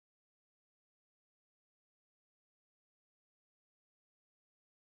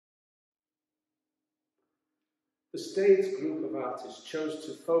The Staithes group of artists chose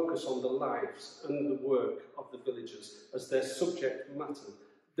to focus on the lives and the work of the villagers as their subject matter.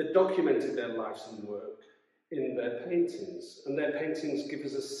 They documented their lives and work in their paintings, and their paintings give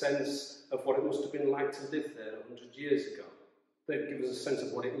us a sense of what it must have been like to live there 100 years ago. They give us a sense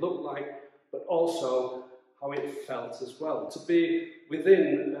of what it looked like, but also how it felt as well. To be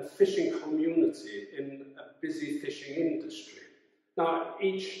within a fishing community in a busy fishing industry. Now,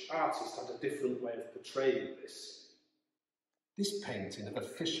 each artist had a different way of portraying this. This painting of a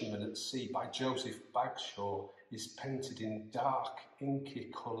fisherman at sea by Joseph Bagshaw is painted in dark,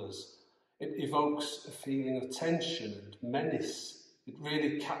 inky colours. It evokes a feeling of tension and menace. It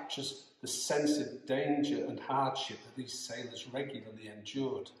really captures the sense of danger and hardship that these sailors regularly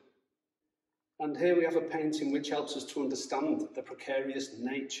endured. And here we have a painting which helps us to understand the precarious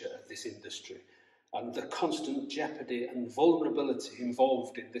nature of this industry and the constant jeopardy and vulnerability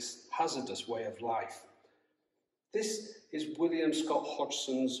involved in this hazardous way of life. This is William Scott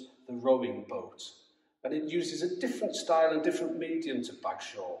Hodgson's The Rowing Boat, and it uses a different style and different medium to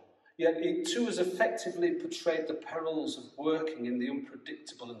Bagshaw, yet it too has effectively portrayed the perils of working in the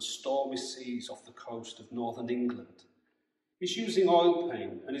unpredictable and stormy seas off the coast of northern England. He's using oil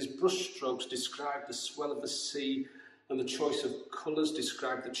paint, and his brushstrokes describe the swell of the sea, and the choice of colours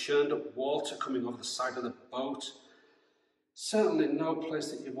describe the churned up water coming over the side of the boat. Certainly no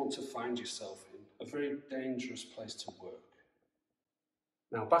place that you want to find yourself in, a very dangerous place to work.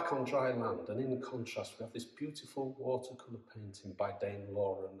 Now back on dry land, and in contrast we have this beautiful watercolour painting by Dame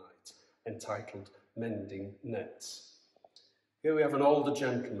Laura Knight, entitled Mending Nets. Here we have an older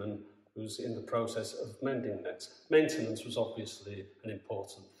gentleman who's in the process of mending nets. Maintenance was obviously an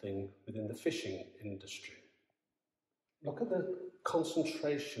important thing within the fishing industry. Look at the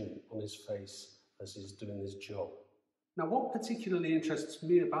concentration on his face as he's doing his job. Now, what particularly interests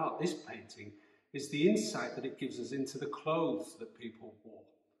me about this painting is the insight that it gives us into the clothes that people wore.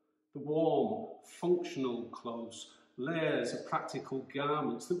 The warm, functional clothes, layers of practical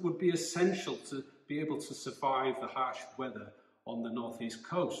garments that would be essential to be able to survive the harsh weather on the northeast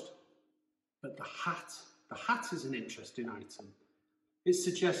coast. But the hat is an interesting item. It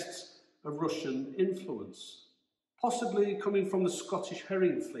suggests a Russian influence, possibly coming from the Scottish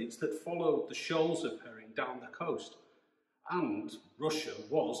herring fleets that followed the shoals of herring down the coast. And Russia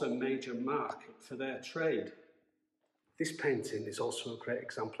was a major market for their trade. This painting is also a great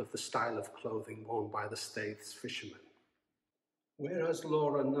example of the style of clothing worn by the Staithes fishermen. Whereas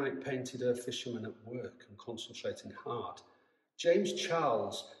Laura Knight painted her fishermen at work and concentrating hard, James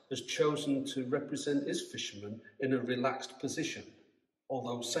Charles has chosen to represent his fisherman in a relaxed position,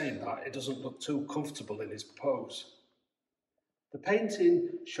 although saying that, it doesn't look too comfortable in his pose. The painting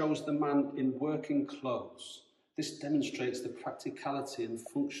shows the man in working clothes. This demonstrates the practicality and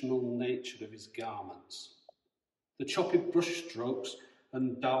functional nature of his garments. The choppy brushstrokes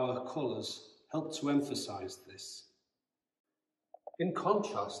and dour colours help to emphasise this. In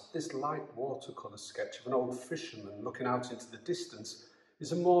contrast, this light watercolour sketch of an old fisherman looking out into the distance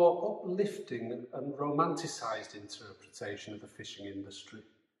is a more uplifting and romanticised interpretation of the fishing industry.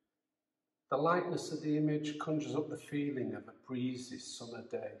 The lightness of the image conjures up the feeling of a breezy summer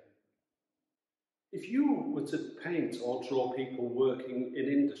day. If you were to paint or draw people working in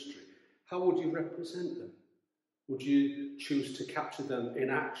industry, how would you represent them? Would you choose to capture them in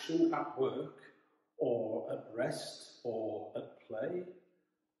action at work, or at rest, or at play?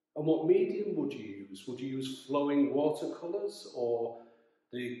 And what medium would you use? Would you use flowing watercolours, or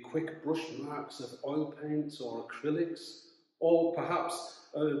the quick brush marks of oil paints or acrylics, or perhaps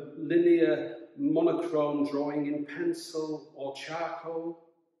a linear monochrome drawing in pencil or charcoal?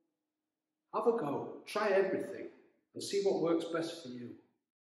 Have a go, try everything, and see what works best for you.